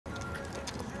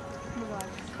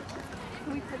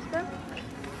Can we touch them?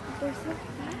 They're so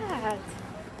fat.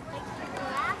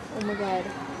 Oh my god.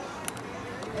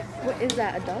 What is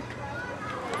that? A duck?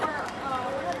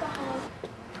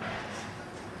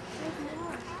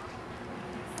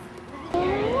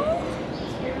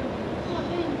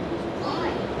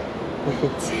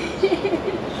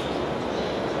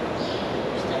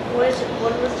 What is it?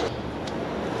 What was it?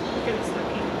 Look at it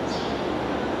sucking.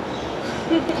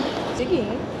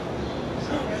 Digging.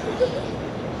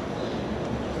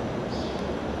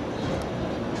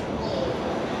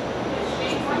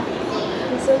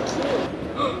 It's so cute.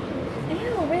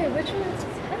 Ew, wait, which one is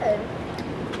his head?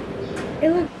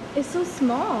 It's so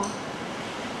small.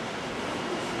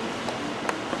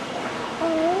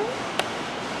 Oh.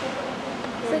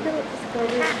 It's like a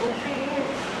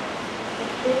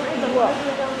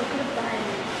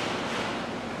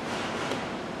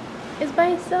It's by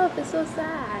itself. It's so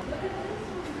sad.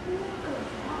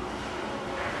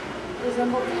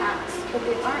 Resemble cats, but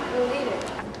they aren't related.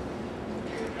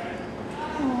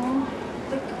 Aww.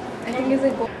 I think it's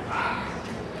like.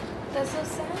 That's so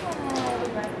sad.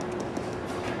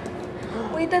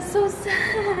 Wait, that's so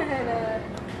sad.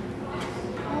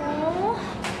 Aww.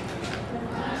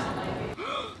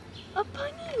 A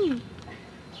bunny.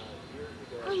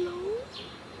 Hello.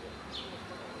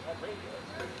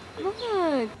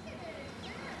 Look.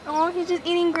 Oh, he's just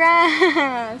eating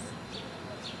grass.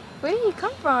 Where did he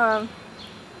come from?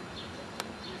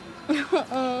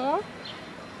 Aww.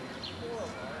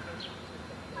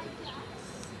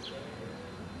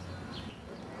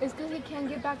 It's because he can't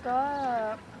get back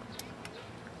up.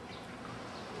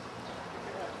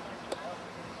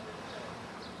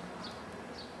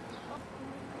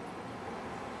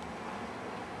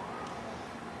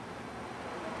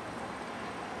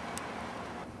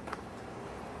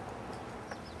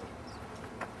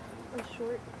 A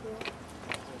short tail.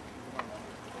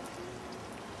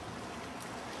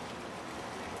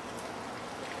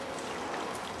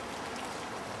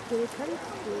 Did it cut his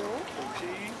tail?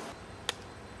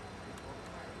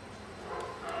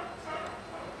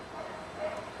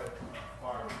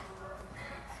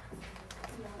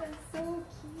 That's so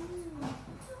cute.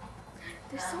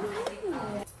 There's so many.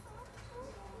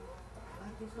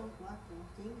 Aquí son 4,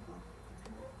 5.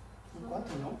 Son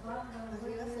 4, ¿no?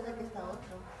 Arriba será que está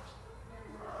otro.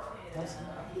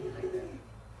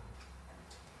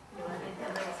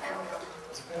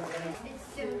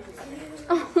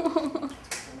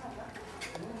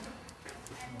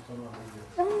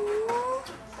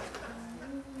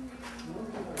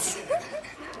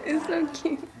 It's so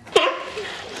cute.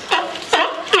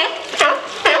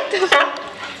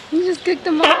 You just kicked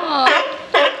them off.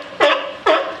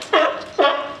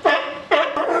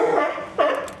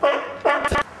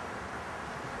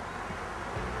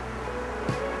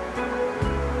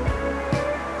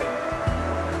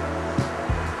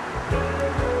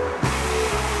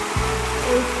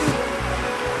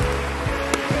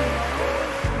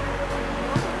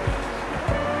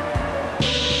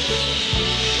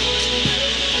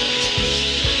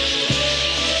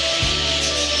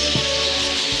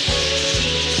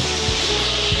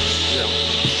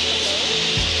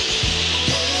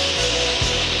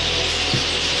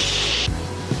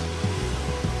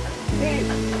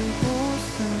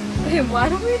 Wait, why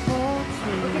do we?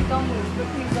 Okay, don't move.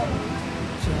 Please don't move.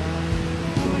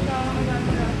 Oh my god, oh my god, oh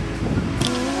my god.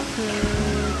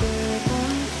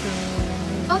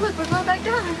 Oh look, we're going back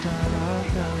down.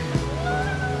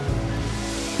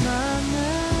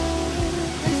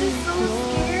 This is so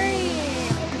scary.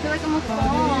 I feel like I'm gonna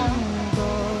fall.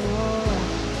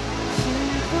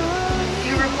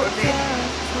 You record it.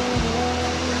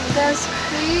 That's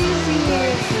crazy.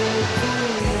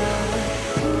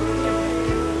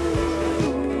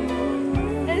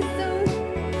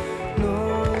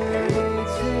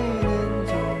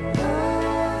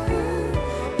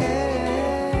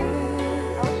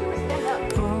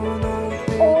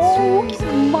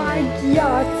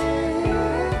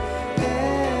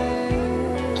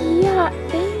 Yeah,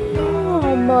 damn.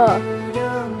 Oh my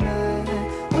god.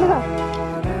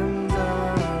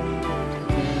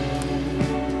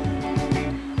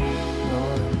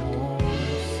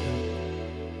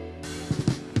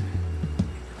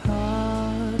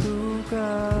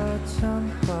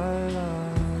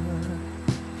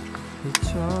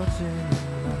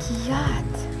 기야.